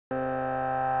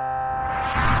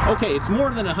Okay, it's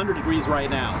more than 100 degrees right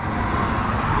now.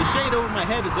 The shade over my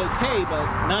head is okay, but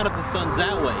not if the sun's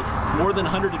that way. It's more than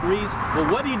 100 degrees. Well,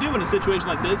 what do you do in a situation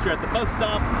like this? You're at the bus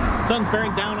stop, sun's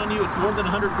bearing down on you, it's more than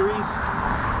 100 degrees.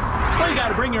 Well, you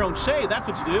gotta bring your own shade, that's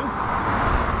what you do.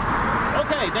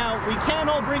 Okay, now we can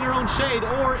all bring our own shade,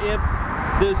 or if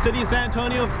the city of San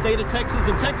Antonio, state of Texas,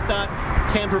 and TxDOT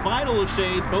can provide a little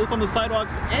shade, both on the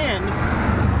sidewalks and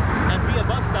at via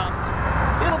bus stops,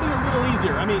 it'll be a little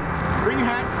easier. I mean, bring your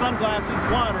hats, sunglasses,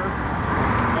 water,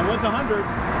 and once 100,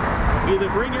 either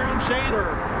bring your own shade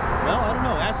or, well, I don't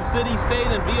know, ask the city, state,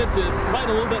 and via to provide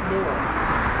a little bit more.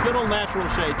 Good old natural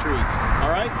shade treats, all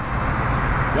right?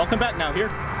 Y'all come back now here.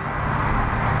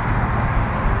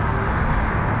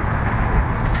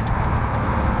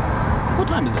 What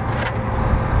time is it?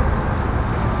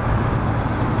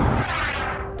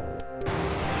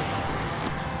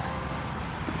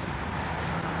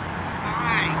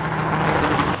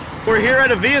 We're here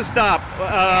at a via stop.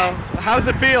 How's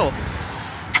it feel?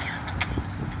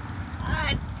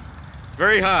 Hot.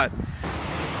 Very hot.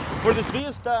 For this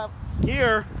via stop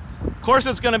here, of course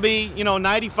it's going to be,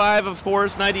 95, of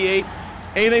course, 98.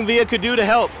 Anything via could do to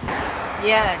help?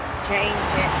 Yeah, change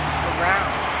it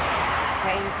around.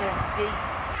 Change the seat